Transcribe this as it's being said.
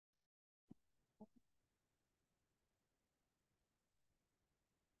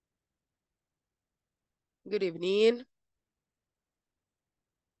Good evening.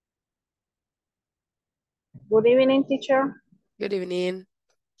 Good evening, teacher. Good evening.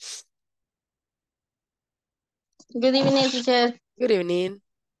 Good evening, teacher. Good evening.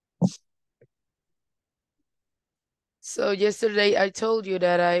 So yesterday I told you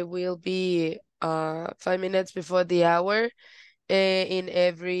that I will be 5 minutes before the hour in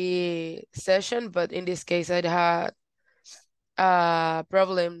every session, but in this case I had a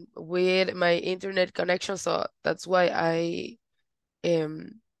problem with my internet connection, so that's why I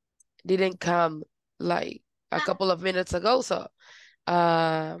didn't come like a couple of minutes ago. So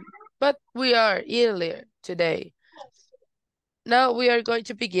but we are earlier today. Now we are going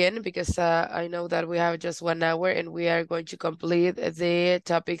to begin because I know that we have just 1 hour and we are going to complete the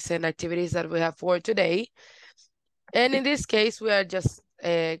topics and activities that we have for today. And in this case, we are just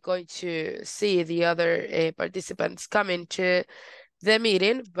going to see the other participants coming to the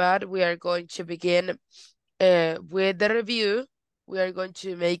meeting, but we are going to begin with the review. We are going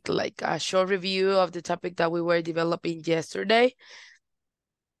to make like a short review of the topic that we were developing yesterday.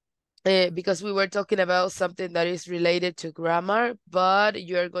 Because we were talking about something that is related to grammar, but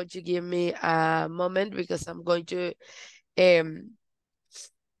you are going to give me a moment because I'm going to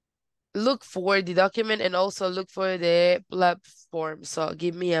look for the document and also look for the platform. So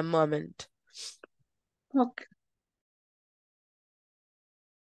give me a moment. Okay.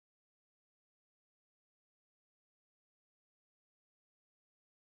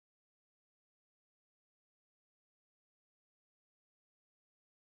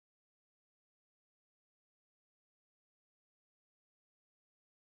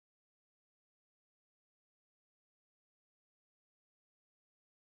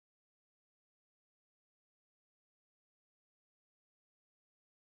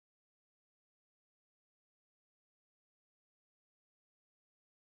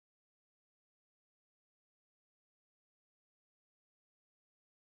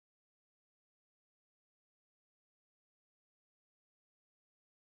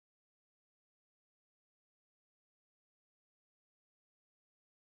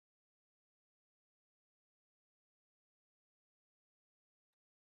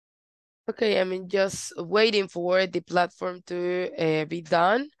 Okay, I'm just waiting for the platform to be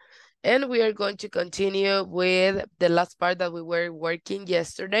done. And we are going to continue with the last part that we were working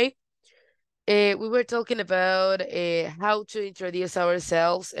yesterday. We were talking about how to introduce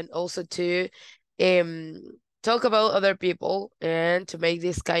ourselves and also to um, talk about other people and to make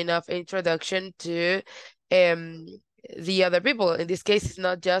this kind of introduction to um, the other people. In this case, it's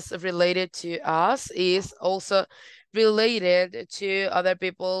not just related to us, it's also related to other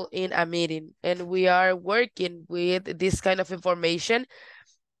people in a meeting. And we are working with this kind of information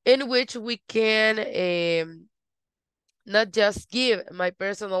in which we can not just give my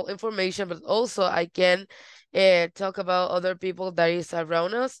personal information, but also I can talk about other people that is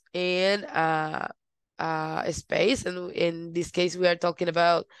around us in a space. And in this case, we are talking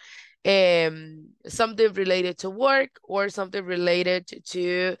about something related to work or something related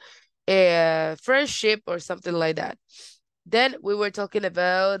to friendship or something like that. Then we were talking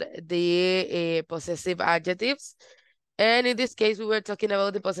about the possessive adjectives. And in this case, we were talking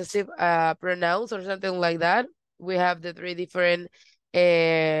about the possessive pronouns or something like that. We have the three different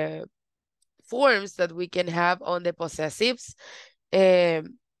uh, forms that we can have on the possessives.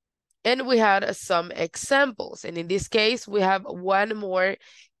 And we had some examples. And in this case, we have one more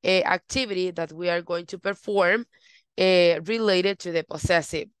activity that we are going to perform related to the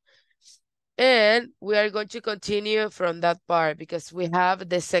possessive. And we are going to continue from that part because we have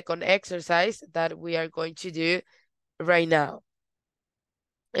the second exercise that we are going to do right now.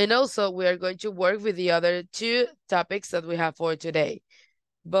 And also we are going to work with the other two topics that we have for today.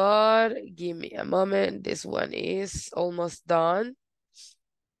 But give me a moment. This one is almost done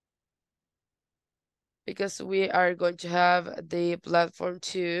because we are going to have the platform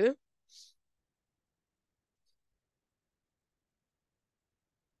too.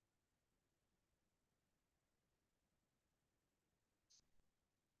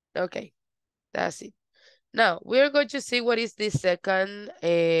 Okay, that's it. Now, we're going to see what is the second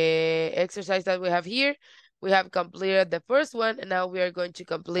exercise that we have here. We have completed the first one, and now we are going to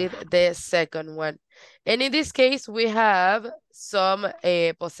complete the second one. And in this case, we have some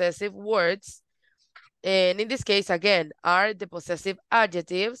possessive words. And in this case, again, are the possessive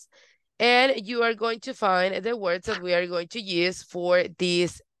adjectives. And you are going to find the words that we are going to use for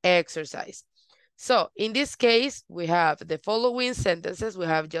this exercise. So in this case, we have the following sentences. We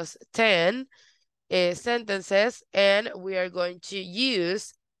have just 10 sentences, and we are going to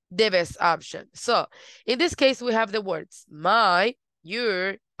use the best option. So in this case, we have the words my,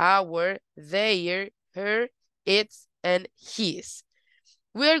 your, our, their, her, its, and his.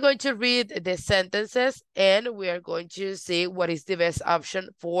 We are going to read the sentences and we are going to see what is the best option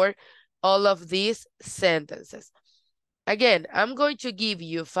for all of these sentences. Again, I'm going to give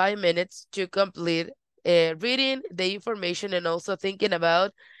you 5 minutes to complete reading the information and also thinking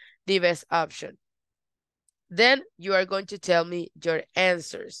about the best option. Then you are going to tell me your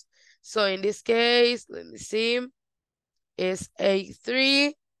answers. So in this case, let me see, is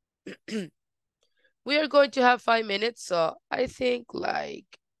A3. We are going to have 5 minutes, so I think like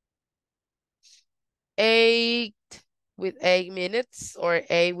 8 with 8 minutes or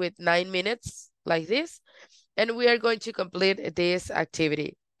 8 with 9 minutes, like this. And we are going to complete this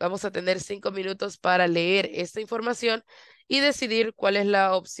activity. Vamos a tener 5 minutos para leer esta información y decidir cuál es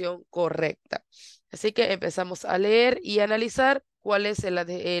la opción correcta. Así que empezamos a leer y analizar cuál es el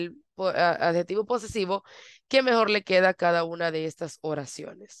adjetivo posesivo que mejor le queda a cada una de estas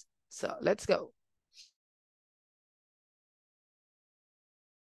oraciones. So, let's go.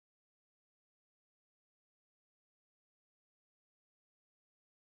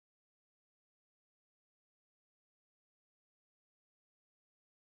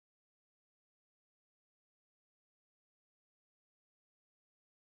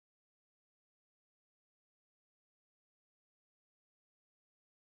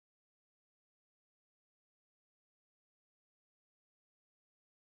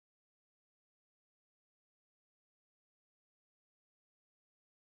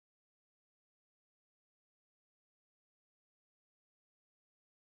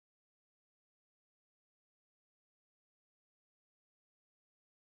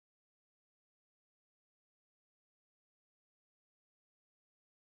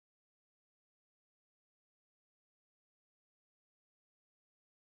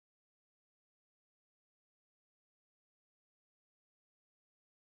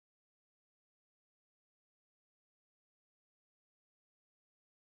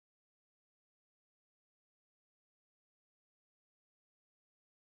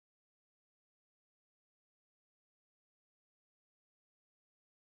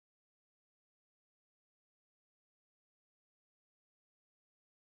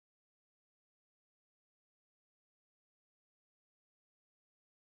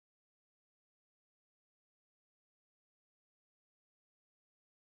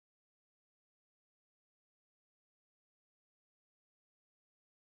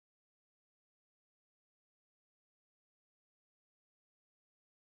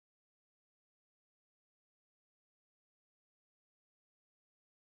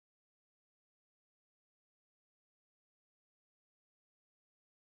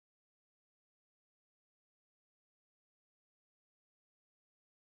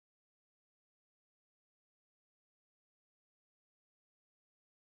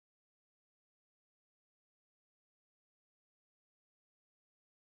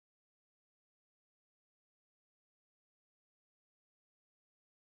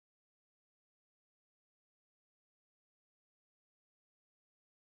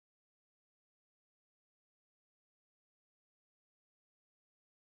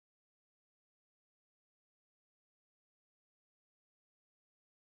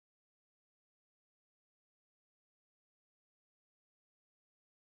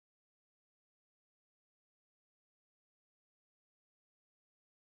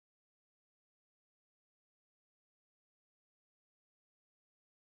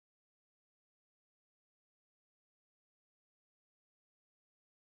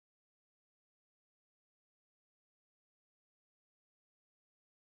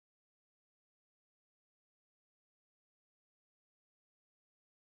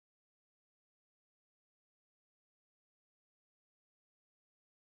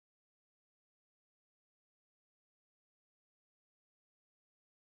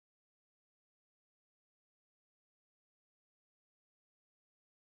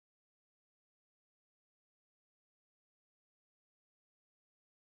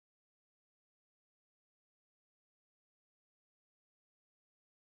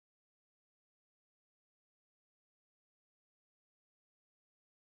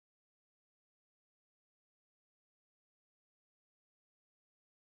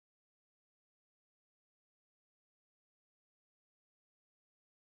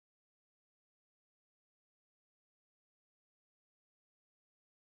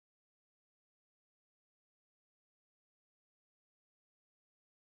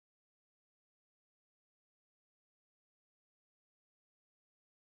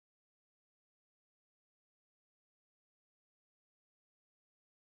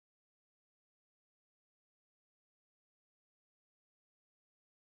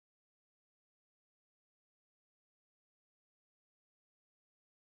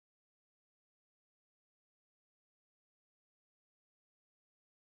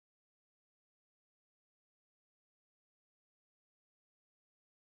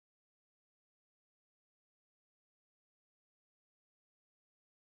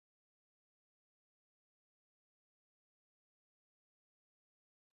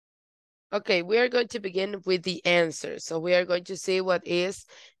 Okay, we are going to begin with the answer. So we are going to see what is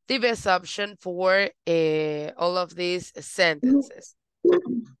the best option for all of these sentences.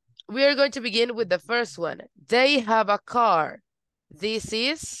 We are going to begin with the first one. They have a car. This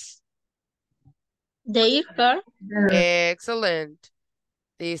is? Their car. Excellent.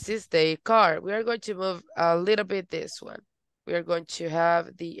 This is their car. We are going to move a little bit this one. We are going to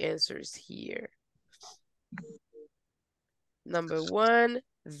have the answers here. Number one,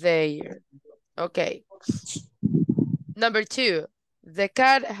 there. Okay. Number two, the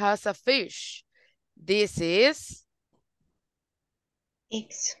cat has a fish. This is?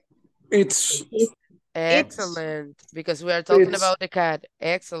 It's Excellent. Because we are talking about the cat.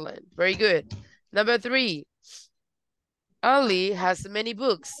 Excellent. Very good. Number three, Ali has many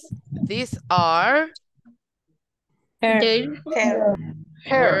books. These are? Their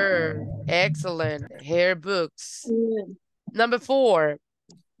Her. Excellent. Her books. Number four,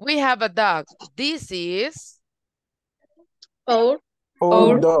 we have a dog. This is?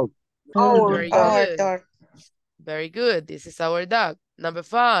 our our dog. Very good. Very good. This is our dog. Number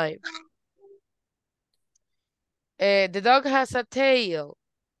five. The dog has a tail.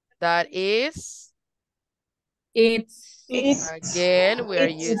 That is? it's Again, we are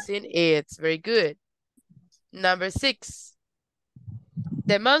using it's. Very good. Number six.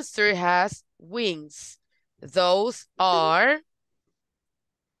 The monster has wings. Those are?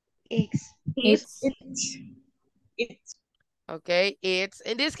 it's Okay, it's.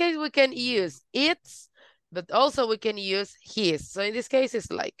 In this case, we can use it's, but also we can use his. So in this case, it's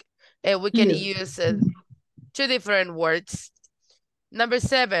like we can use two different words. Number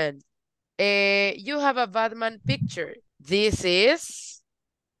seven, you have a Batman picture. This is?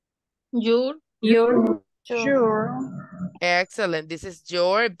 your Excellent. This is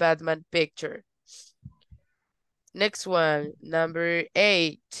your Batman picture. Next one, number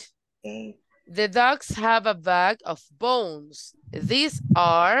eight. The dogs have a bag of bones. These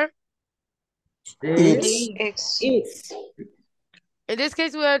are? It's In this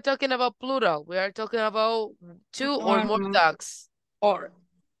case, we are talking about plural. We are talking about two or more dogs.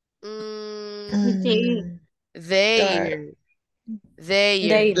 Mm, there.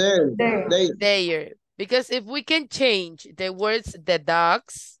 There. Because if we can change the words the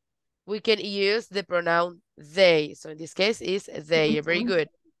dogs, we can use the pronoun they. So in this case, is they. Very good.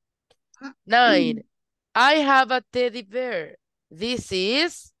 9. I have a teddy bear. This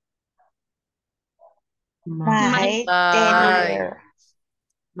is? my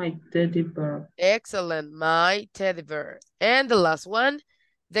My teddy bear. Excellent. My teddy bear. And the last one.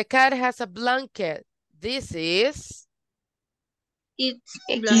 The cat has a blanket. This is? it's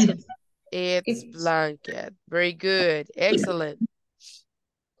blanket. It's blanket. Very good. Excellent.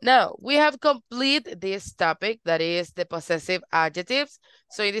 Now, we have completed this topic, that is the possessive adjectives.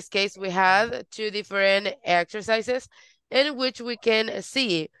 So in this case, we have two different exercises in which we can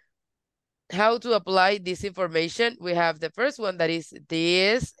see how to apply this information. We have the first one, that is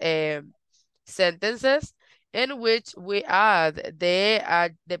these sentences, in which we add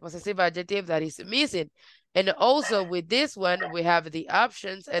the possessive adjective that is missing. And also with this one, we have the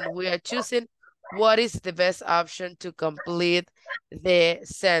options and we are choosing what is the best option to complete the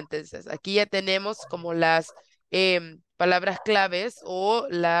sentences. Aquí ya tenemos como las palabras claves o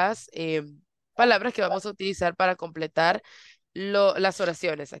las palabras que vamos a utilizar para completar las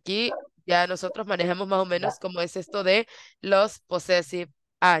oraciones. Aquí ya nosotros manejamos más o menos como es esto de los possessive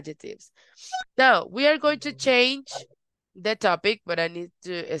adjectives. Now, we are going to change the topic, but I need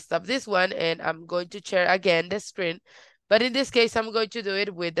to stop this one and I'm going to share again the screen. But in this case, I'm going to do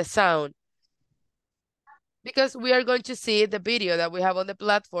it with the sound, because we are going to see the video that we have on the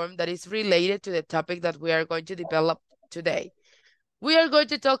platform that is related to the topic that we are going to develop today. We are going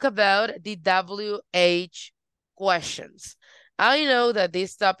to talk about the WH questions. I know that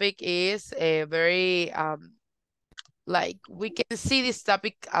this topic is a very, like, we can see this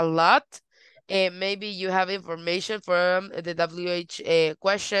topic a lot. Maybe you have information from the WH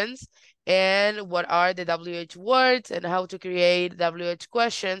questions and what are the WH words and how to create WH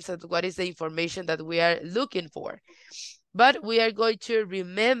questions and what is the information that we are looking for. But we are going to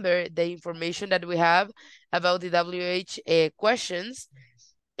remember the information that we have about the WH questions.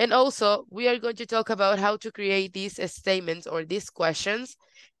 And also, we are going to talk about how to create these statements or these questions.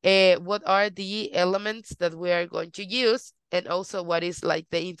 What are the elements that we are going to use? And also what is like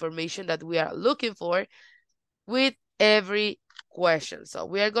the information that we are looking for with every question. So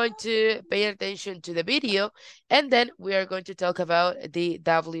we are going to pay attention to the video and then we are going to talk about the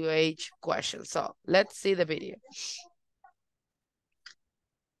WH question. So let's see the video.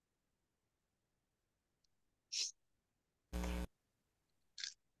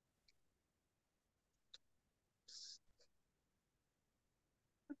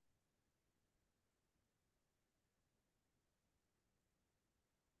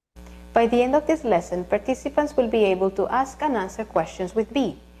 By the end of this lesson, participants will be able to ask and answer questions with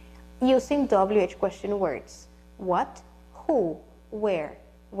be, using WH question words: what, who, where,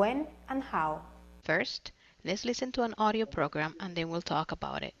 when, and how. First, let's listen to an audio program and then we'll talk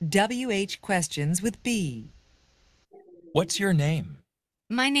about it. WH questions with be. What's your name?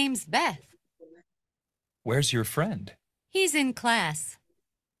 My name's Beth. Where's your friend? He's in class.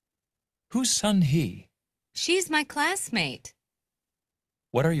 Whose son he? She's my classmate.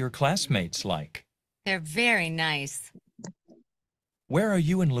 What are your classmates like? They're very nice. Where are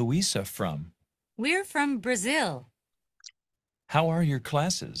you and Luisa from? We're from Brazil. How are your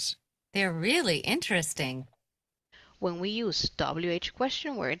classes? They're really interesting. When we use WH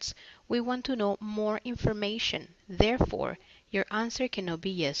question words, we want to know more information. Therefore, your answer cannot be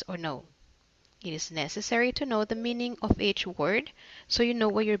yes or no. It is necessary to know the meaning of each word so you know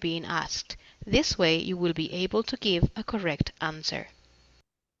what you're being asked. This way, you will be able to give a correct answer.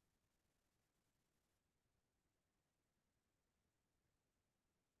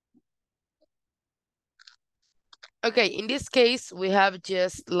 Okay, in this case, we have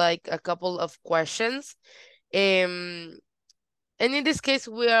just like a couple of questions. And in this case,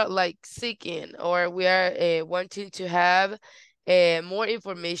 we are like seeking, or we are wanting to have more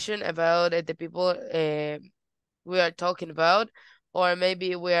information about the people we are talking about, or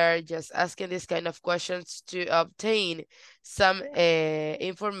maybe we are just asking this kind of questions to obtain some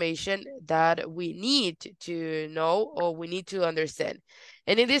information that we need to know or we need to understand.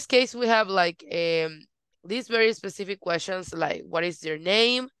 And in this case, we have like these very specific questions like what is their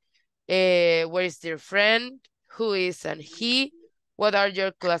name, where is their friend, who is and he, what are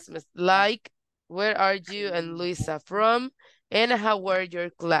your classmates like, where are you and Luisa from, and how were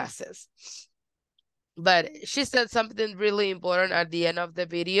your classes. But she said something really important at the end of the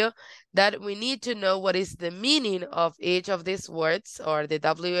video, that we need to know what is the meaning of each of these words or the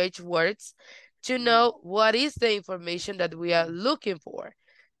WH words to know what is the information that we are looking for.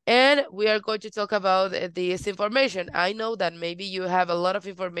 And we are going to talk about this information. I know that maybe you have a lot of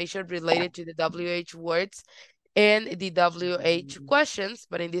information related to the WH words and the WH questions,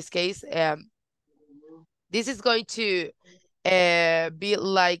 but in this case, this is going to be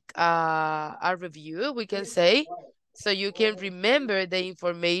like a review, we can say, so you can remember the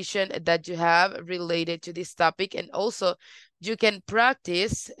information that you have related to this topic, and also you can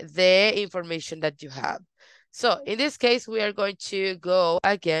practice the information that you have. So in this case, we are going to go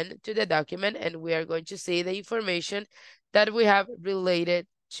again to the document and we are going to see the information that we have related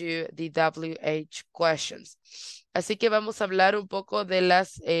to the WH questions. Así que vamos a hablar un poco de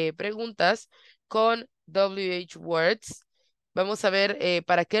las preguntas con WH words. Vamos a ver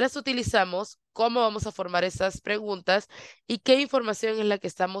para qué las utilizamos, cómo vamos a formar esas preguntas y qué información es la que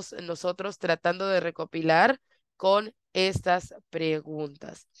estamos nosotros tratando de recopilar con estas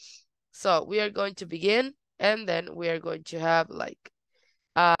preguntas. So we are going to begin, and then we are going to have like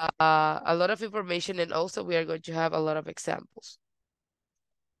a lot of information, and also we are going to have a lot of examples.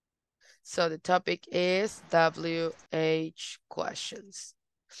 So the topic is WH questions.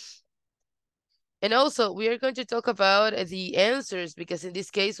 And also, we are going to talk about the answers, because in this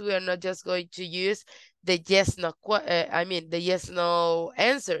case, we are not just going to use the yes/no, the yes/no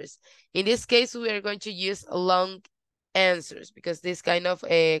answers. In this case, we are going to use long answers, because these kind of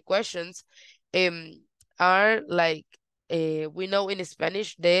questions are like, we know in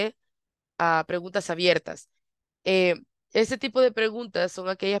Spanish, de preguntas abiertas. Ese tipo de preguntas son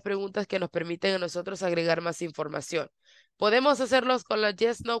aquellas preguntas que nos permiten a nosotros agregar más información. ¿Podemos hacerlos con la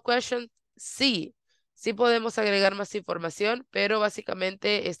yes/no question? Sí, sí podemos agregar más información, pero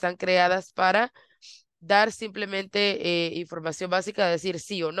básicamente están creadas para dar simplemente información básica, decir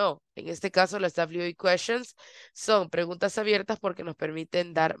sí o no. En este caso, las WH questions son preguntas abiertas porque nos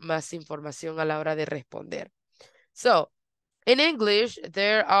permiten dar más información a la hora de responder. So, in English,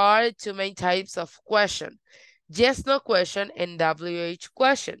 there are two main types of question: yes/no question and WH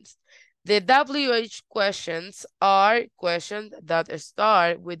questions. The WH questions are questions that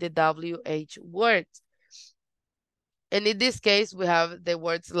start with the WH words. And in this case, we have the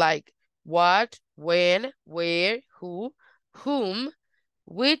words like what, when, where, who, whom,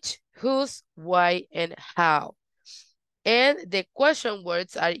 which, whose, why, and how. And the question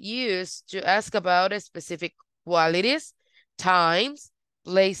words are used to ask about specific qualities, times,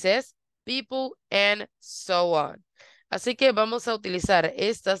 places, people, and so on. Así que vamos a utilizar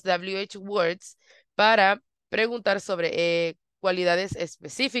estas WH words para preguntar sobre cualidades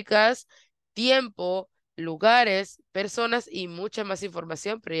específicas, tiempo, lugares, personas y mucha más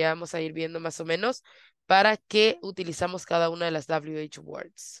información, pero ya vamos a ir viendo más o menos para qué utilizamos cada una de las WH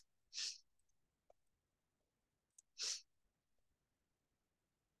words.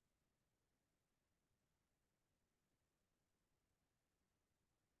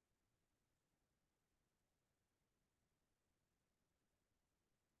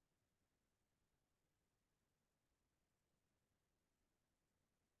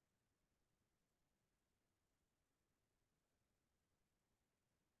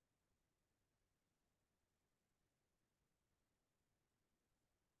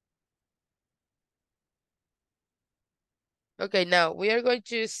 Okay, now we are going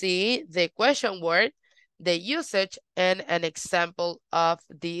to see the question word, the usage, and an example of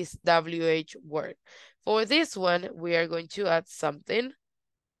this WH word. For this one, we are going to add something.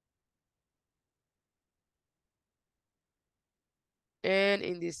 And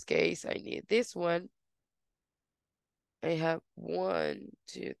in this case, I need this one. I have 1,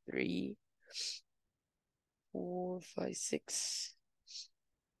 2, 3, 4, 5, 6,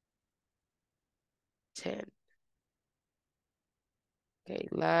 10. Okay,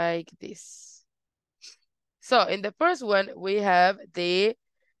 like this. So in the first one, we have the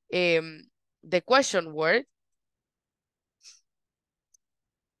question word.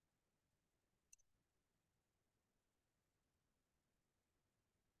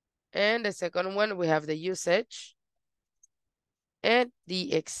 And the second one, we have the usage and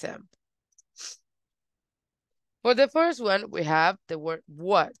the example. For the first one, we have the word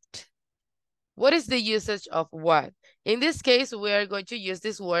what. What is the usage of what? In this case, we are going to use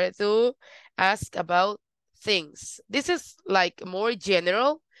this word to ask about things. This is like more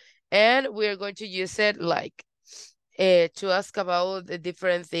general, and we are going to use it like to ask about the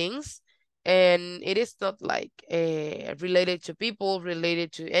different things. And it is not like related to people,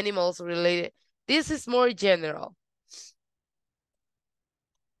 related to animals, related. This is more general.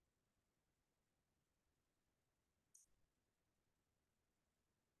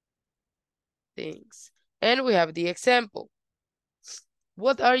 Things. And we have the example.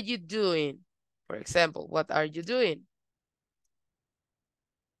 What are you doing? For example, what are you doing?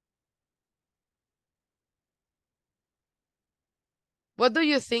 What do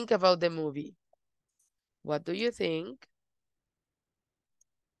you think about the movie? What do you think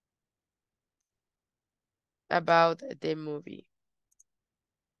about the movie?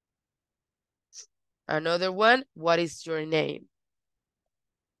 Another one, what is your name?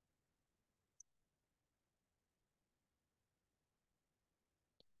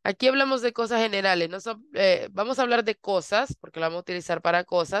 Aquí hablamos de cosas generales, no vamos a hablar de cosas, porque lo vamos a utilizar para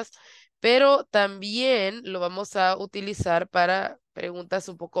cosas, pero también lo vamos a utilizar para preguntas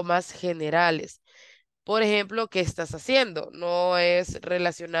un poco más generales. Por ejemplo, ¿qué estás haciendo? No es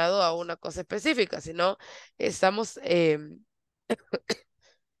relacionado a una cosa específica, sino estamos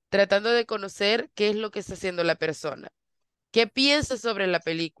tratando de conocer qué es lo que está haciendo la persona. ¿Qué piensas sobre la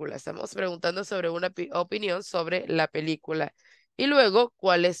película? Estamos preguntando sobre una opinión sobre la película. Y luego,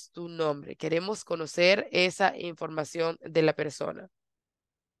 ¿cuál es tu nombre? Queremos conocer esa información de la persona.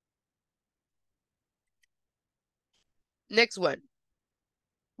 Next one.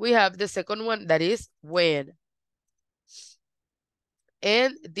 We have the second one that is when.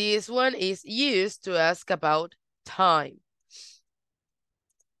 And this one is used to ask about time.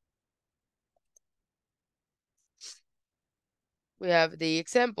 We have the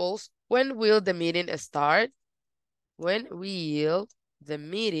examples. When will the meeting start? When will the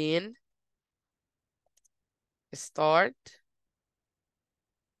meeting start?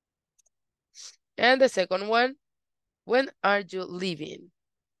 And the second one, when are you leaving?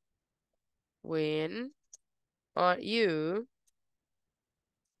 When are you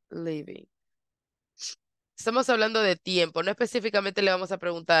leaving? Estamos hablando de tiempo, no específicamente le vamos a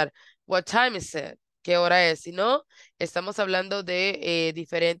preguntar, what time is it? ¿Qué hora es? Sino estamos hablando de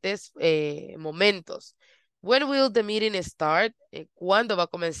diferentes momentos. When will the meeting start? ¿Cuándo va a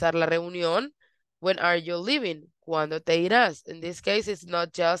comenzar la reunión? When are you leaving? ¿Cuándo te irás? In this case, it's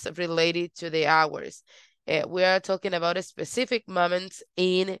not just related to the hours. We are talking about a specific moments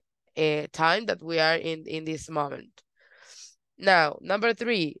in time that we are in this moment. Now, number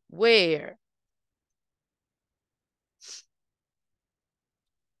 3, where?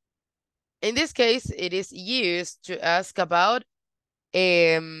 In this case, it is used to ask about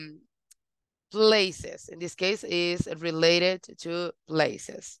places. In this case, is related to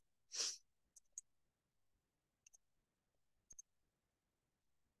places.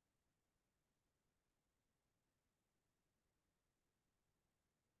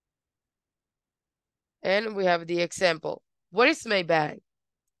 And we have the example. Where is my bag?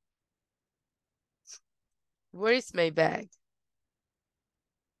 Where is my bag?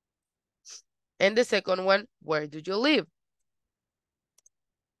 And the second one, where do you live?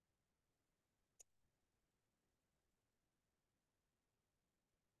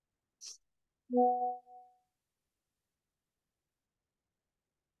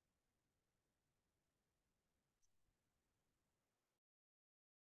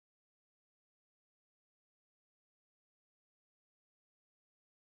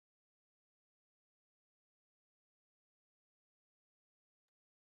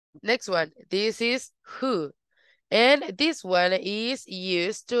 Next one, this is who. And this one is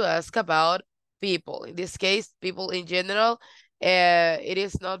used to ask about people. In this case, people in general. It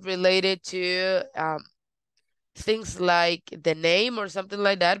is not related to things like the name or something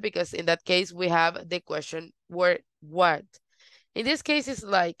like that, because in that case we have the question word what. In this case, it's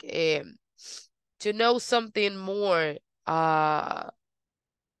like to know something more,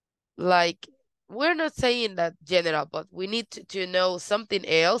 like we're not saying that general, but we need to know something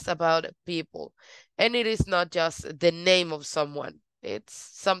else about people. And it is not just the name of someone. It's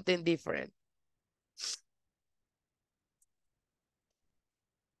something different.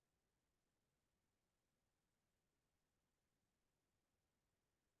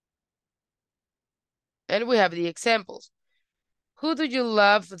 And we have the examples. Who do you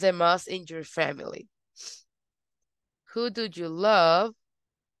love the most in your family? Who do you love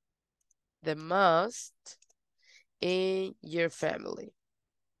the most in your family?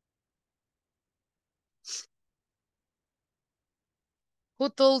 Who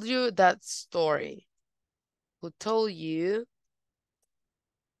told you that story? Who told you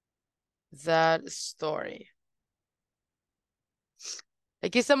that story?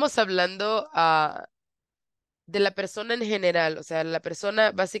 Aquí estamos hablando de la persona en general, o sea, la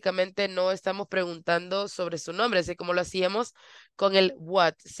persona básicamente no estamos preguntando sobre su nombre, así como lo hacíamos con el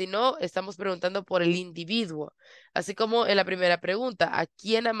what, sino estamos preguntando por el individuo, así como en la primera pregunta, ¿a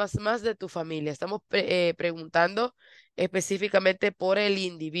quién amas más de tu familia? Estamos preguntando específicamente por el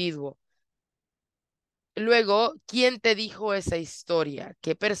individuo. Luego, ¿quién te dijo esa historia?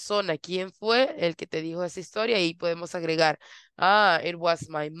 ¿Qué persona? ¿Quién fue el que te dijo esa historia? Y podemos agregar, it was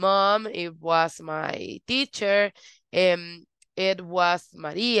my mom, it was my teacher, it was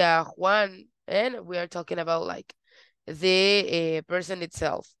Maria, Juan, and we are talking about like the person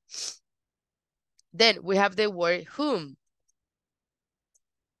itself. Then we have the word whom.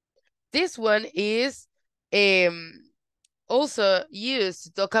 This one is also used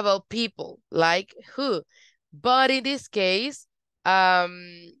to talk about people, like who, but in this case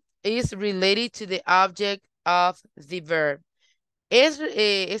is related to the object of the verb.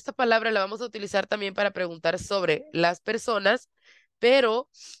 Esta palabra la vamos a utilizar también para preguntar sobre las personas, pero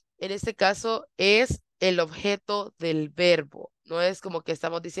en este caso es el objeto del verbo. No es como que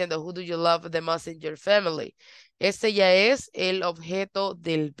estamos diciendo, who do you love the most in your family? Este ya es el objeto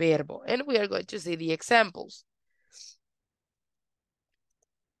del verbo. And we are going to see the examples.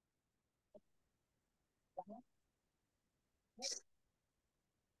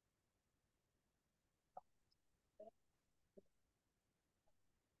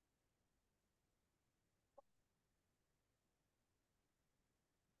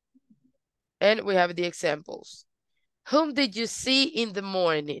 And we have the examples. Whom did you see in the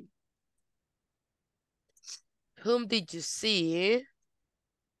morning? Whom did you see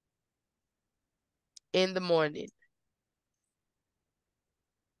in the morning?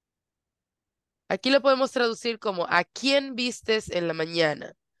 Aquí lo podemos traducir como ¿a quién vistes en la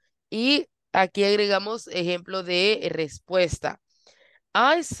mañana? Y aquí agregamos ejemplo de respuesta.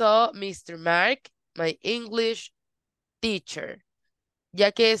 I saw Mr. Mark, my English teacher.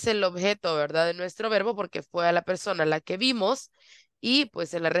 Ya que es el objeto, ¿verdad? De nuestro verbo porque fue a la persona a la que vimos y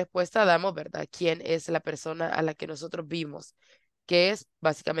pues en la respuesta damos, ¿verdad? ¿Quién es la persona a la que nosotros vimos? Que es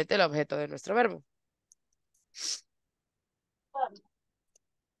básicamente el objeto de nuestro verbo.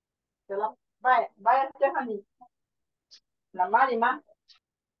 Vaya, Stephanie. La Marima.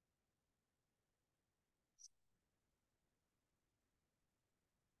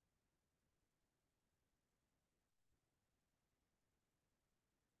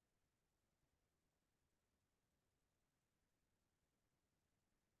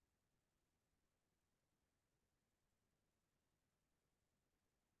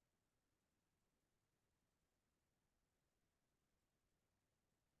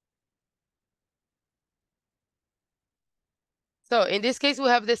 So in this case, we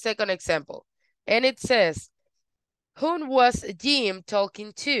have the second example. And it says, who was Jim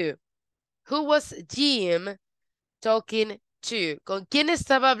talking to? Who was Jim talking to? ¿Con quién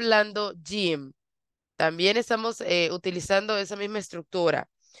estaba hablando Jim? También estamos utilizando esa misma estructura.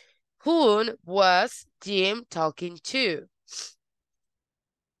 Who was Jim talking to?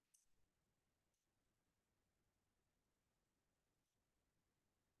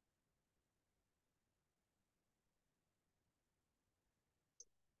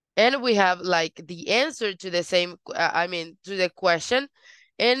 And we have like the answer to the same, to the question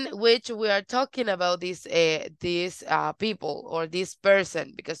in which we are talking about these people or this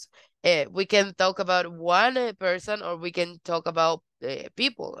person, because we can talk about one person or we can talk about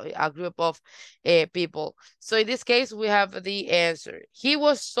people, a group of people. So in this case, we have the answer. He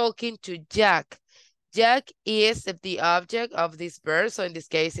was talking to Jack. Jack is the object of this verb. So in this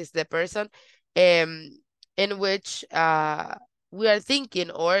case, it's the person. in which we are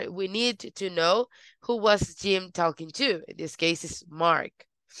thinking or we need to know who was Jim talking to. In this case, it's Mark.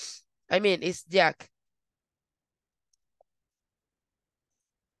 I mean, it's Jack.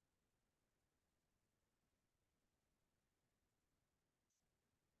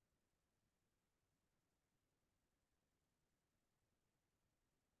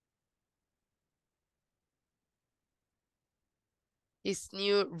 His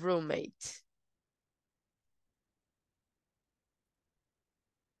new roommate.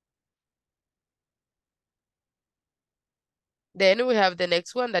 Then we have the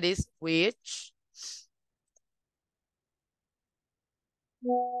next one that is which.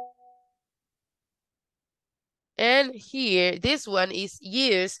 And here, this one is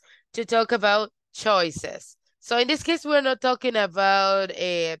used to talk about choices. So in this case, we're not talking about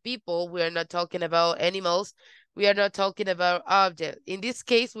people. We are not talking about animals. We are not talking about objects. In this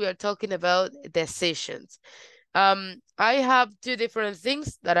case, we are talking about decisions. I have two different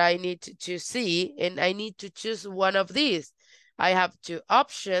things that I need to see, and I need to choose one of these. I have two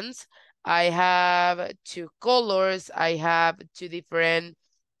options. I have two colors. I have two different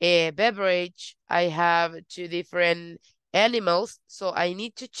beverage. I have two different animals. So I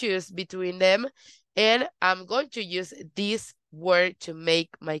need to choose between them, and I'm going to use this word to make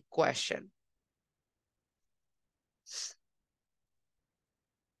my question.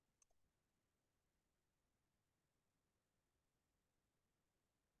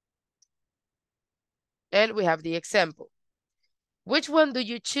 And we have the example. Which one do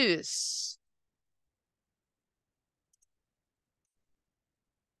you choose?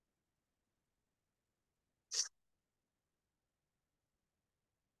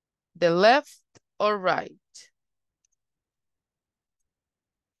 The left or right?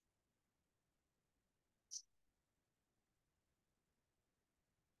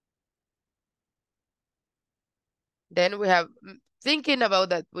 Then we have thinking about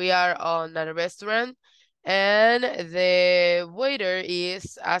that we are on a restaurant and the waiter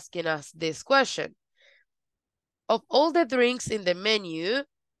is asking us this question. Of all the drinks in the menu,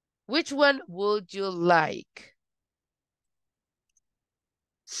 which one would you like?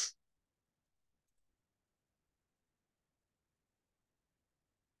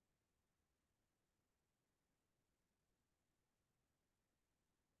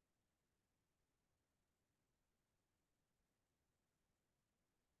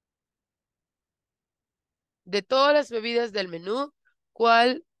 De todas las bebidas del menú,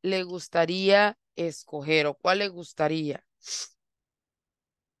 ¿cuál le gustaría escoger o cuál le gustaría?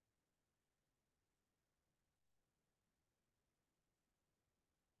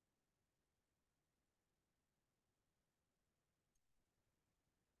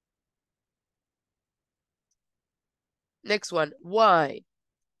 Next one, why?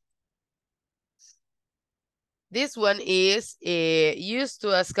 This one is used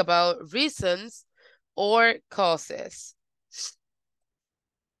to ask about reasons or causes.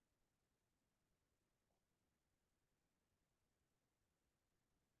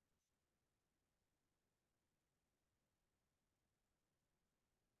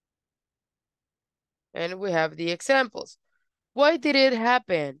 And we have the examples. Why did it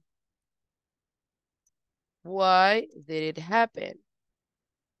happen? Why did it happen?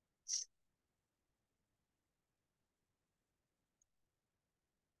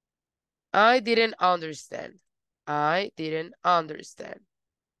 I didn't understand. I didn't understand.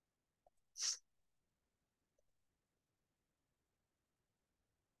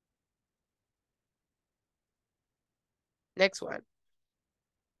 Next one.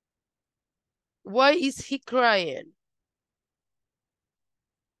 Why is he crying?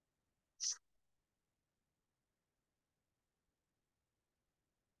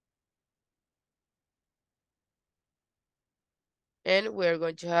 And we're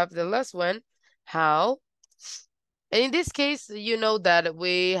going to have the last one. How? And in this case, you know that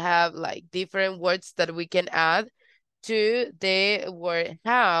we have like different words that we can add to the word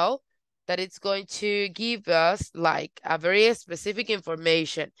how, that it's going to give us like a very specific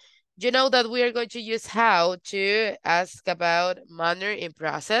information. You know that we are going to use how to ask about manner in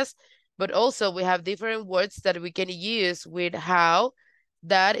process, but also we have different words that we can use with how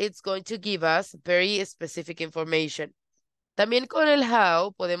that it's going to give us very specific information. También con el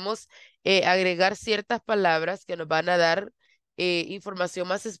how podemos agregar ciertas palabras que nos van a dar información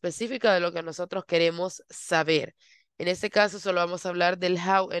más específica de lo que nosotros queremos saber. En este caso solo vamos a hablar del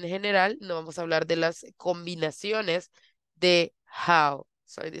how en general, no vamos a hablar de las combinaciones de how.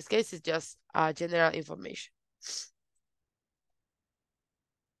 So in this case it's just general information.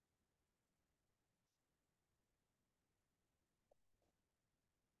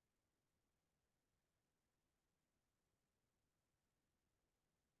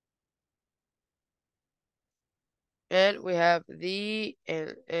 And we have the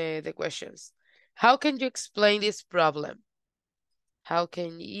questions. How can you explain this problem? How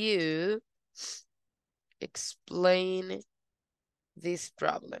can you explain this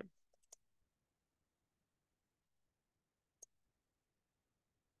problem?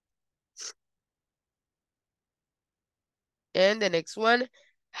 And the next one,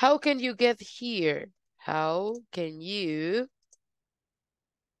 how can you get here? How can you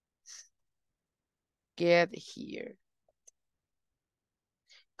get here?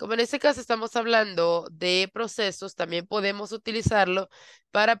 Como en este caso estamos hablando de procesos, también podemos utilizarlo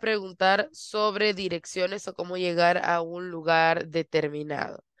para preguntar sobre direcciones o cómo llegar a un lugar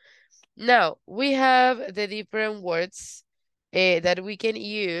determinado. Now, we have the different words that we can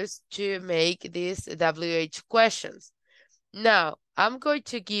use to make these WH questions. Now, I'm going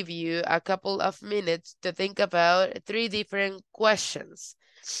to give you a couple of minutes to think about 3 different questions.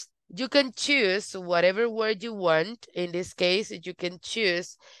 You can choose whatever word you want. In this case, you can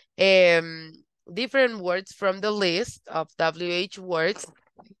choose different words from the list of WH words.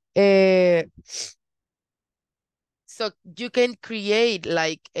 So you can create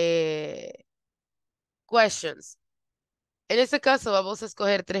like questions. En este caso vamos a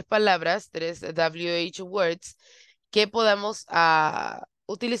escoger 3 palabras, 3 WH words que podamos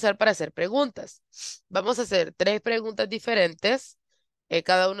utilizar para hacer preguntas. Vamos a hacer 3 preguntas diferentes.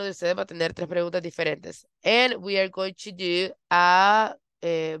 Cada uno de ustedes va a tener 3 preguntas diferentes. And we are going to do a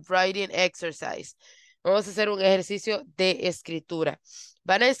writing exercise. Vamos a hacer un ejercicio de escritura.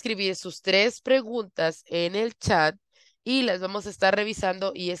 Van a escribir sus 3 preguntas en el chat y las vamos a estar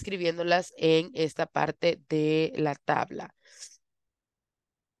revisando y escribiéndolas en esta parte de la tabla.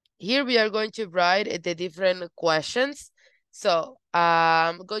 Here we are going to write the different questions. So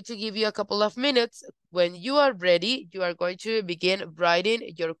I'm going to give you a couple of minutes. When you are ready, you are going to begin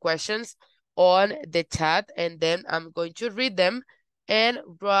writing your questions on the chat, and then I'm going to read them and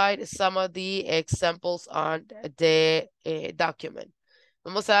write some of the examples on the document.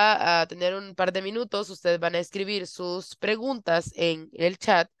 Vamos a tener un par de minutos. Ustedes van a escribir sus preguntas en el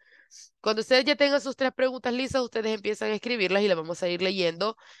chat. Cuando ustedes ya tengan sus 3 preguntas listas, ustedes empiezan a escribirlas y las vamos a ir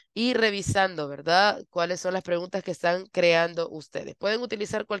leyendo y revisando, ¿verdad? Cuáles son las preguntas que están creando ustedes. Pueden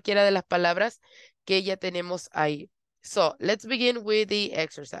utilizar cualquiera de las palabras que ya tenemos ahí. So, let's begin with the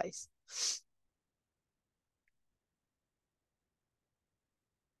exercise.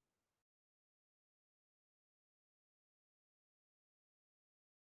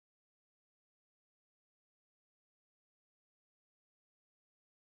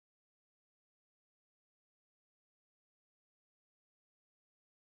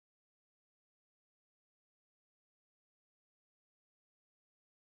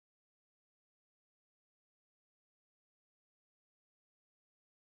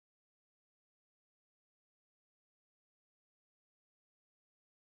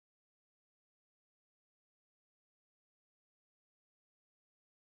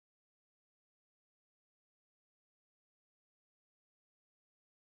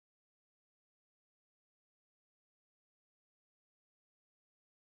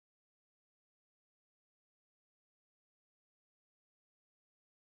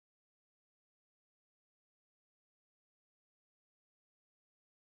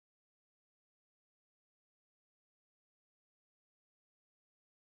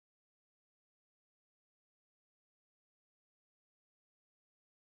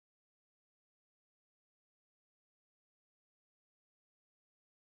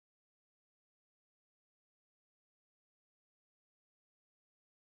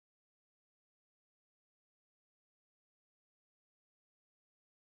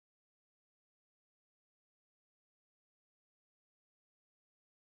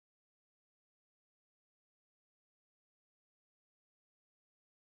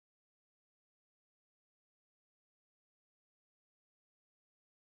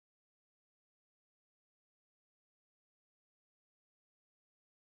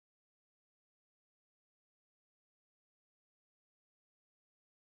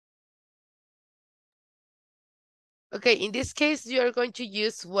 Okay, in this case, you are going to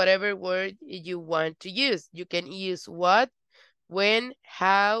use whatever word you want to use. You can use what, when,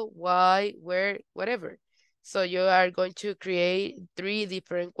 how, why, where, whatever. So you are going to create 3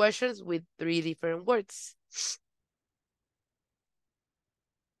 different questions with 3 different words.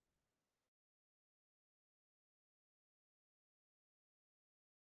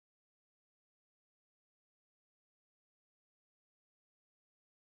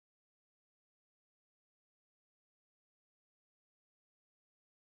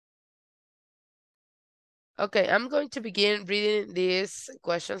 Okay, I'm going to begin reading these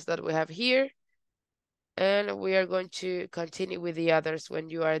questions that we have here. And we are going to continue with the others when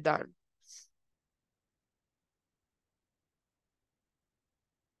you are done.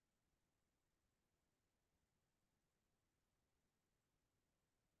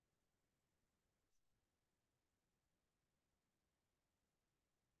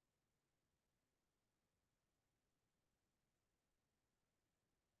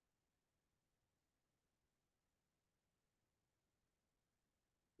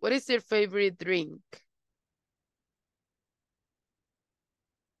 What is your favorite drink?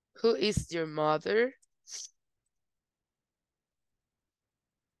 Who is your mother?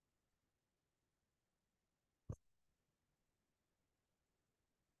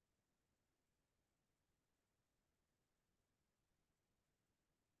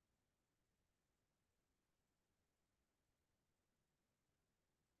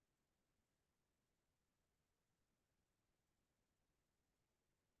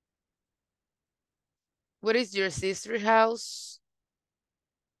 What is your sister's house?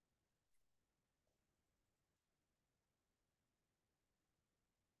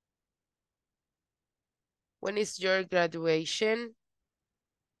 When is your graduation?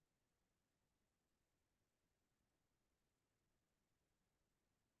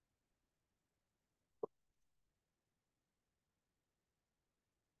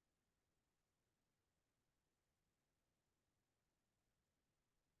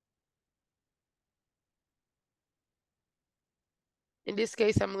 In this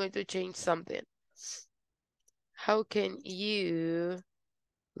case, I'm going to change something. How can you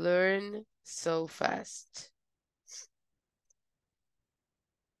learn so fast?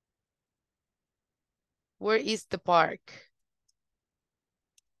 Where is the park?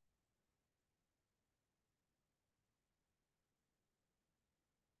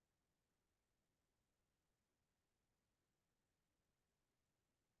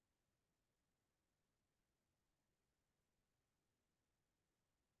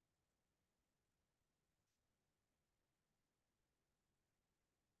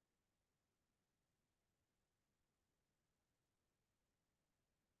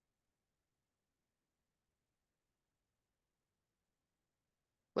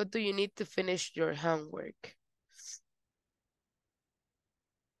 What do you need to finish your homework?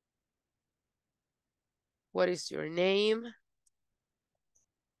 What is your name?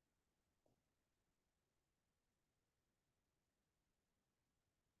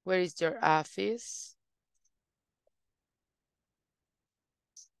 Where is your office?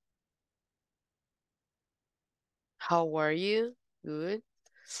 How are you? Good.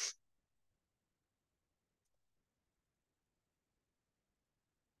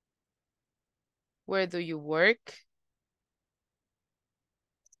 Where do you work?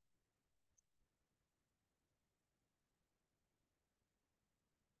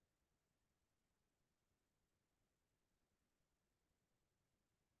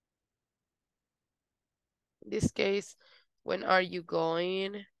 In this case, when are you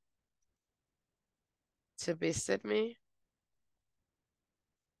going to visit me?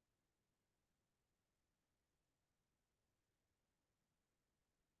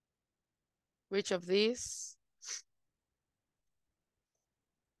 Which of these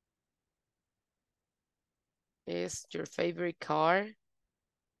is your favorite car?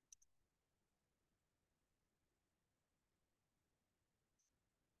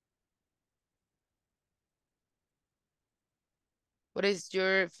 What is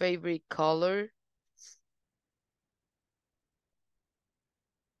your favorite color?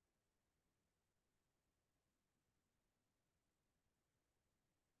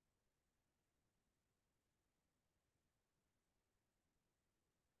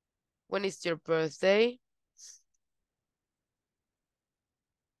 When is your birthday?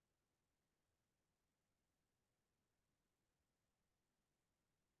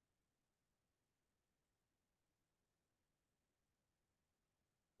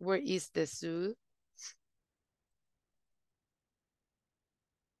 Where is the zoo?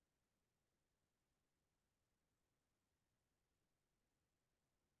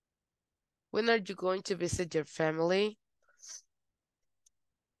 When are you going to visit your family?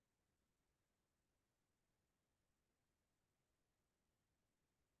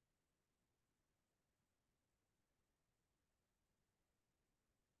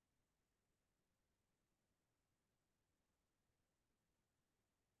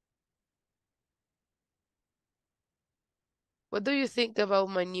 What do you think about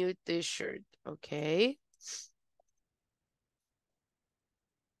my new t-shirt? Okay.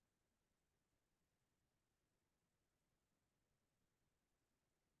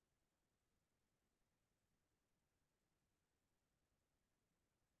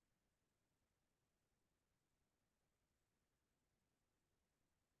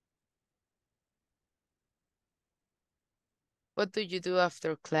 What do you do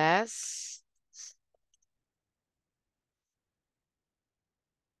after class?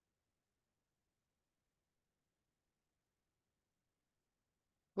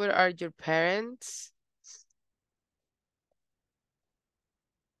 Where are your parents?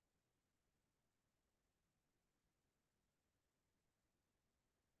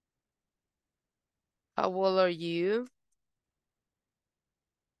 How old are you?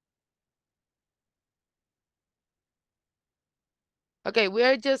 Okay, we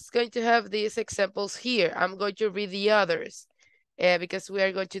are just going to have these examples here. I'm going to read the others because we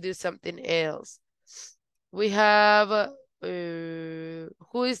are going to do something else. We have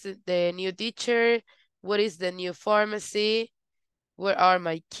who is the new teacher? What is the new pharmacy? Where are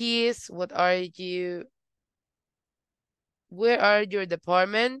my keys? What are you? Where are your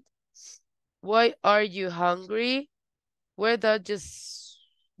department? Why are you hungry? Where does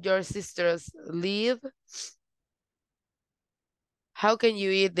your sisters live? How can you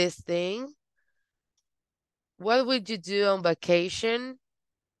eat this thing? What would you do on vacation?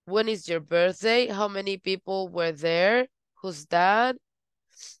 When is your birthday? How many people were there? Who's that?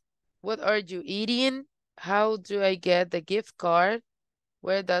 What are you eating? How do I get the gift card?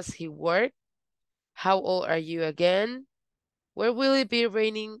 Where does he work? How old are you again? Where will it be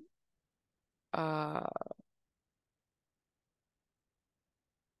raining?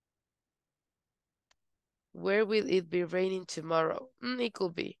 Where will it be raining tomorrow? It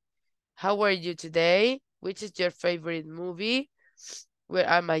could be. How are you today? Which is your favorite movie? Where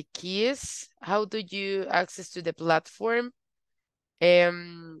are my keys? How do you access to the platform?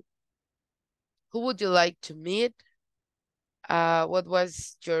 Who would you like to meet? What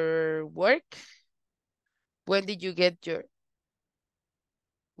was your work? When did you get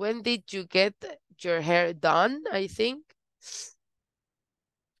your hair done, I think?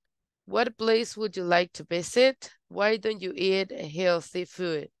 What place would you like to visit? Why don't you eat healthy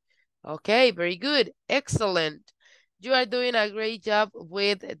food? Okay, very good. Excellent. You are doing a great job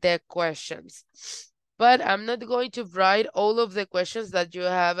with the questions. But I'm not going to write all of the questions that you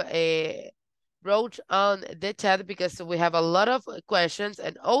have wrote on the chat because we have a lot of questions,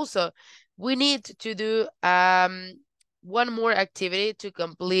 and also we need to do one more activity to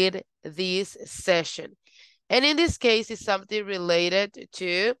complete this session. And in this case, it's something related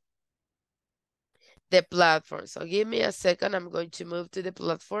to the platform. So give me a second. I'm going to move to the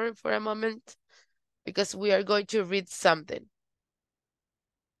platform for a moment because we are going to read something.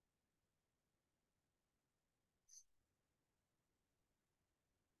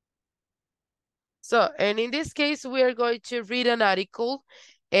 So, and in this case, we are going to read an article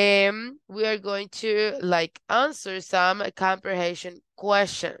and we are going to answer some comprehension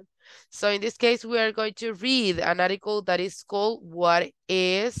question. So in this case, we are going to read an article that is called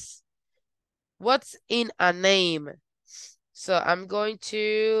What's in a Name? So I'm going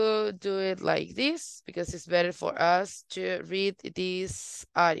to do it like this because it's better for us to read this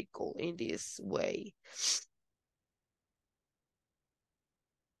article in this way.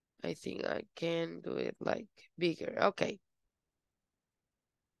 I think I can do it bigger. Okay.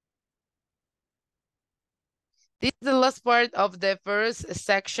 This is the last part of the first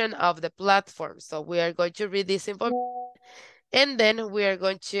section of the platform. So we are going to read this information and then we are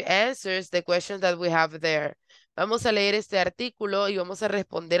going to answer the questions that we have there. Vamos a leer este artículo y vamos a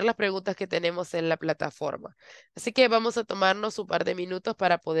responder las preguntas que tenemos en la plataforma. Así que vamos a tomarnos un par de minutos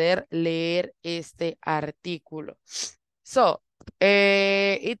para poder leer este artículo. So,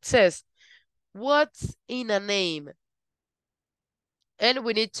 it says, what's in a name? And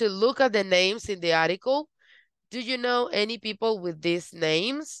we need to look at the names in the article. Do you know any people with these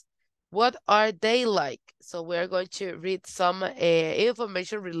names? What are they like? So we're going to read some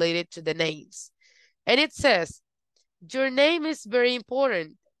information related to the names. And it says, your name is very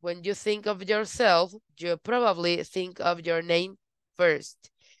important. When you think of yourself, you probably think of your name first.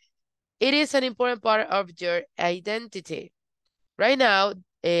 It is an important part of your identity. Right now,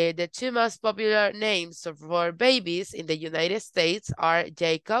 the two most popular names for babies in the United States are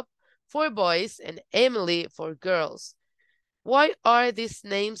Jacob for boys and Emily for girls. Why are these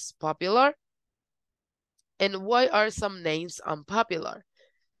names popular? And why are some names unpopular?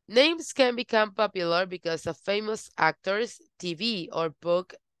 Names can become popular because of famous actors, TV or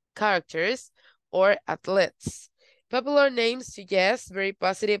book characters, or athletes. Popular names suggest very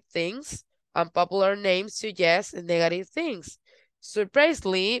positive things. Unpopular names suggest negative things.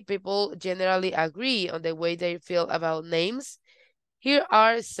 Surprisingly, people generally agree on the way they feel about names. Here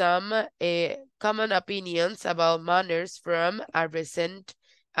are some common opinions about manners from a recent,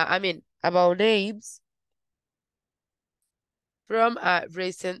 about names from a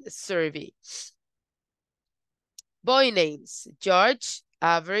recent survey. Boy names: George,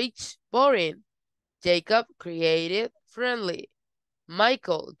 average, boring. Jacob, creative, friendly.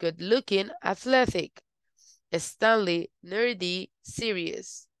 Michael, good-looking, athletic. Stanley, nerdy,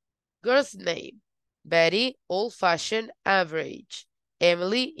 serious. Girl's name: Betty, old-fashioned, average.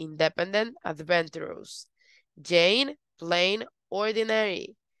 Emily, independent, adventurous. Jane, plain,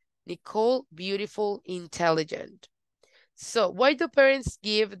 ordinary. Nicole, beautiful, intelligent. So, why do parents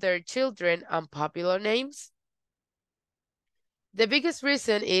give their children unpopular names? The biggest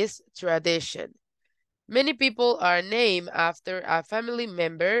reason is tradition. Many people are named after a family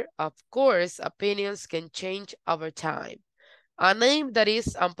member. Of course, opinions can change over time. A name that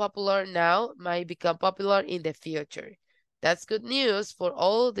is unpopular now might become popular in the future. That's good news for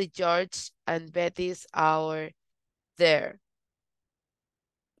all the George and Bettys out there.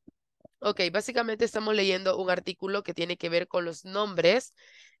 Ok, básicamente estamos leyendo un artículo que tiene que ver con los nombres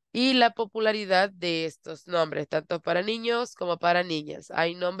y la popularidad de estos nombres, tanto para niños como para niñas.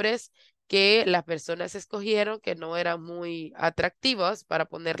 Hay nombres que las personas escogieron que no eran muy atractivos para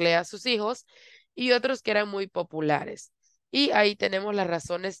ponerle a sus hijos y otros que eran muy populares. Y ahí tenemos las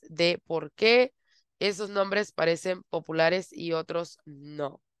razones de por qué esos nombres parecen populares y otros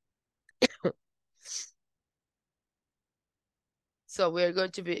no. So we're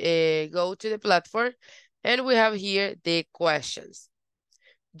going to go to the platform and we have here the questions.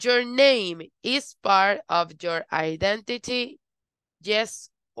 Your name is part of your identity, yes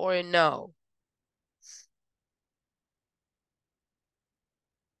or no?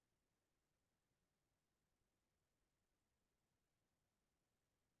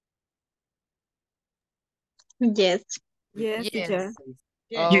 Yes. Yes, teacher.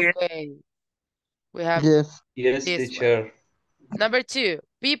 Yes. Okay. We have Yes. Yes, this teacher. one. Number 2,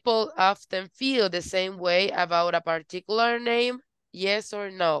 people often feel the same way about a particular name, yes or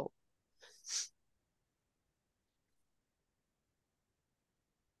no?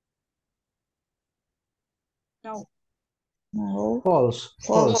 No. No. False.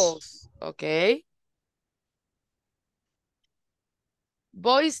 False. Okay.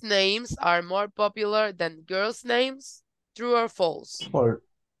 Boys' names are more popular than girls' names, true or false? False.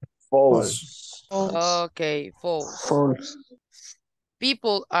 False. False. Okay, false. False.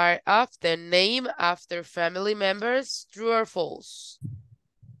 People are often named after family members, true or false?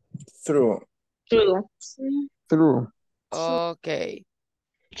 True. True. True. Okay.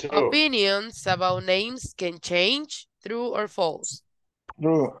 True. Opinions about names can change, true or false?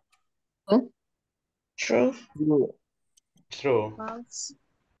 True. True. True. True. False.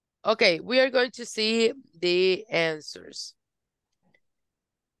 Okay, we are going to see the answers.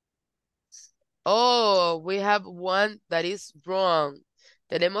 Oh, we have one that is wrong.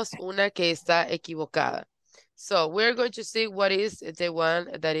 Tenemos una que está equivocada. So we're going to see what is the one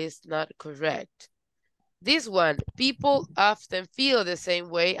that is not correct. This one, people often feel the same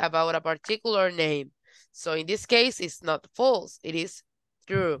way about a particular name. So in this case, it's not false, it is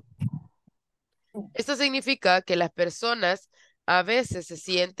true. Esto significa que las personas a veces se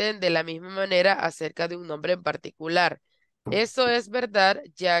sienten de la misma manera acerca de un nombre en particular. Eso es verdad,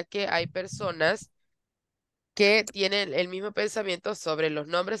 ya que hay personas que tienen el mismo pensamiento sobre los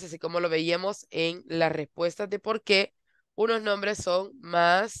nombres, así como lo veíamos en las respuestas de por qué unos nombres son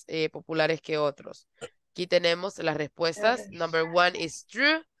más populares que otros. Aquí tenemos las respuestas. Number 1 is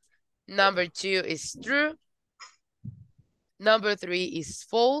true. Number 2 is true. Number 3 is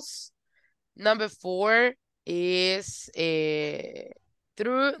false. Number 4 is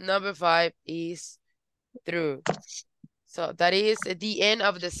true. Number 5 is true. So that is the end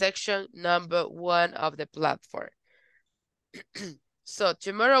of the section number 1 of the platform. So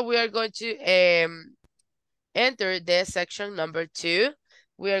tomorrow we are going to enter the section number 2.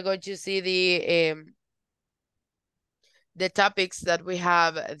 We are going to see the topics that we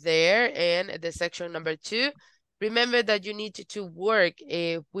have there and the section number 2. Remember that you need to work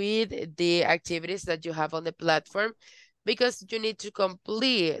with the activities that you have on the platform because you need to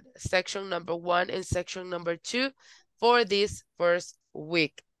complete section number 1 and section number 2 for this first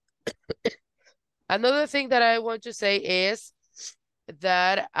week. Another thing that I want to say is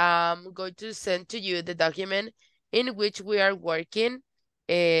that I'm going to send to you the document in which we are working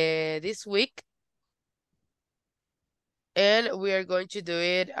this week. And we are going to do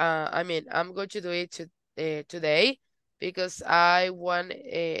it, I'm going to do it today because I want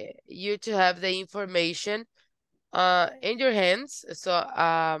you to have the information in your hands. So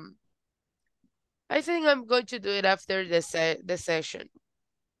I think I'm going to do it after the session.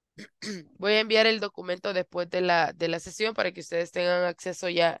 Voy a enviar el documento después de la sesión para que ustedes tengan acceso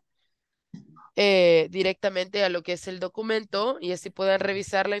ya directamente a lo que es el documento y así puedan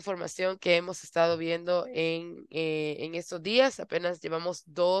revisar la información que hemos estado viendo en estos días. Apenas llevamos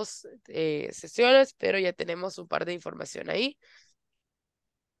 2 sesiones, pero ya tenemos un par de información ahí.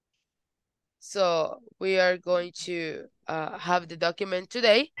 So we are going to have the document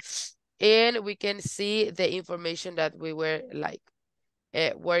today and we can see the information that we were like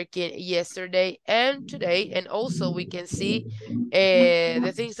working yesterday and today, and also we can see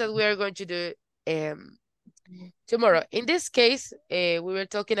the things that we are going to do tomorrow. In this case, we were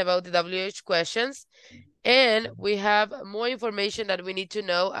talking about the WH questions, and we have more information that we need to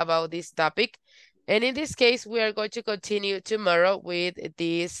know about this topic. And in this case, we are going to continue tomorrow with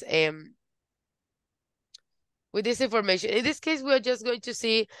this information. In this case, we are just going to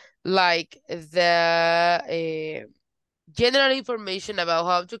see like the general information about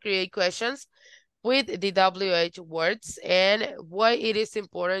how to create questions with the WH words and why it is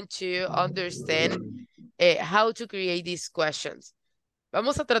important to understand how to create these questions.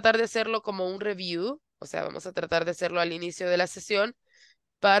 Vamos a tratar de hacerlo como un review, o sea, vamos a tratar de hacerlo al inicio de la sesión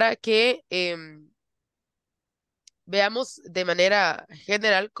para que veamos de manera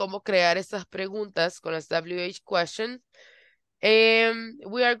general cómo crear estas preguntas con las WH questions.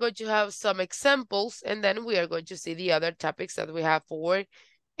 We are going to have some examples and then we are going to see the other topics that we have for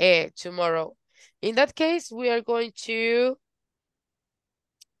tomorrow. In that case, we are going to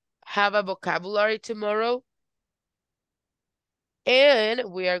have a vocabulary tomorrow. And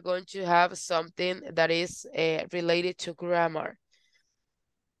we are going to have something that is related to grammar.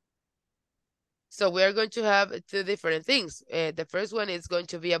 So we are going to have 2 different things. The first one is going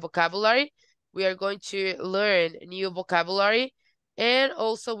to be a vocabulary. We are going to learn new vocabulary. And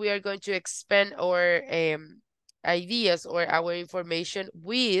also we are going to expand our ideas or our information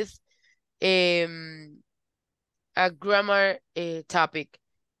with a grammar topic.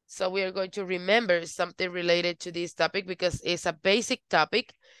 So we are going to remember something related to this topic because it's a basic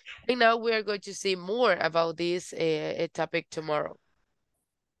topic. And now we are going to see more about this topic tomorrow.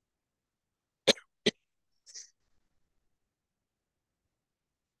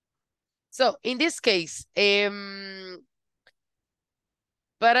 So in this case,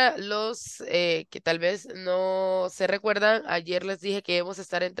 para los que tal vez no se recuerdan, ayer les dije que íbamos a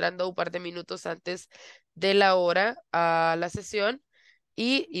estar entrando un par de minutos antes de la hora a la sesión.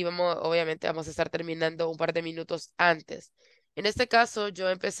 Y obviamente vamos a estar terminando un par de minutos antes. En este caso, yo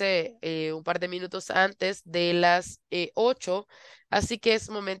empecé un par de minutos antes de las 8, así que es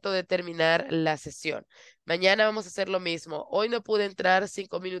momento de terminar la sesión. Mañana vamos a hacer lo mismo. Hoy no pude entrar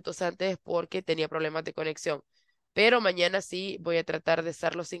 5 minutos antes porque tenía problemas de conexión, pero mañana sí voy a tratar de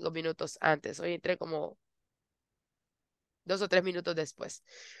estar los 5 minutos antes. Hoy entré como 2 o 3 minutos después.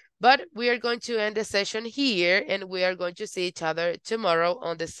 But we are going to end the session here and we are going to see each other tomorrow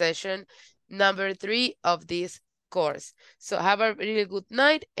on the session number 3 of this course. So have a really good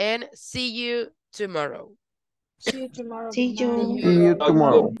night and see you tomorrow. See you tomorrow. See you. See you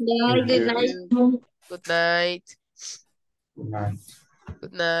tomorrow. Bye. Good night. Good night. Good night.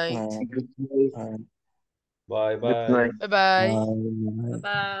 Good night. Good night. Bye Good bye. night. Bye-bye. Bye.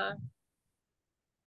 Bye.